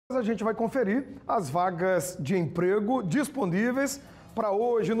A gente vai conferir as vagas de emprego disponíveis para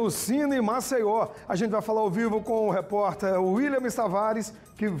hoje no Sine Maceió. A gente vai falar ao vivo com o repórter Williams Tavares,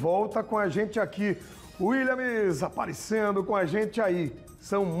 que volta com a gente aqui. Williams aparecendo com a gente aí.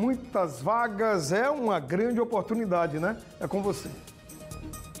 São muitas vagas, é uma grande oportunidade, né? É com você.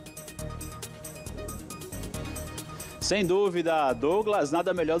 Sem dúvida, Douglas,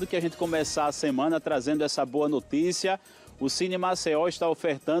 nada melhor do que a gente começar a semana trazendo essa boa notícia. O Sine Maceió está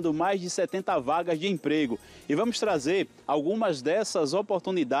ofertando mais de 70 vagas de emprego e vamos trazer algumas dessas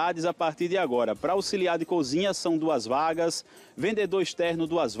oportunidades a partir de agora. Para auxiliar de cozinha são 2 vagas, vendedor externo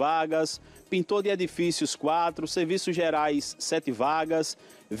 2 vagas, pintor de edifícios 4, serviços gerais 7 vagas,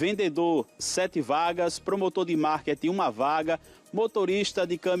 vendedor 7 vagas, promotor de marketing 1 vaga, motorista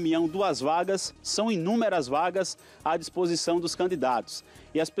de caminhão 2 vagas, são inúmeras vagas à disposição dos candidatos.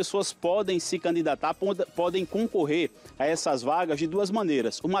 E as pessoas podem se candidatar, podem concorrer a essas vagas de 2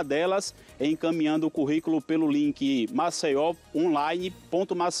 maneiras. Uma delas é encaminhando o currículo pelo link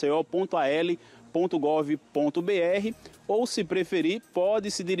maceioonline.maceió.al.gov.br ou, se preferir, pode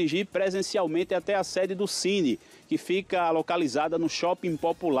se dirigir presencialmente até a sede do Sine, que fica localizada no Shopping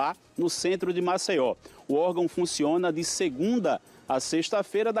Popular, no centro de Maceió. O órgão funciona de segunda a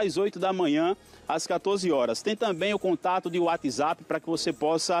sexta-feira, das 8 da manhã às 14 horas. Tem também o contato de WhatsApp para que você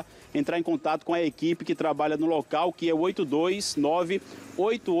possa entrar em contato com a equipe que trabalha no local, que é o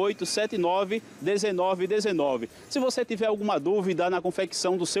 829-8879-1919. Se você tiver alguma dúvida na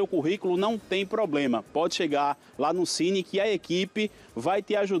confecção do seu currículo, não tem problema. Pode chegar lá no Cine que a equipe vai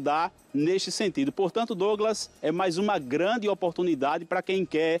te ajudar neste sentido. Portanto, Douglas, é mais uma grande oportunidade para quem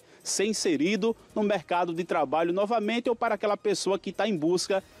quer ser inserido no mercado de trabalho novamente ou para aquela pessoa que está em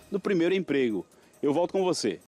busca do primeiro emprego. Eu volto com você.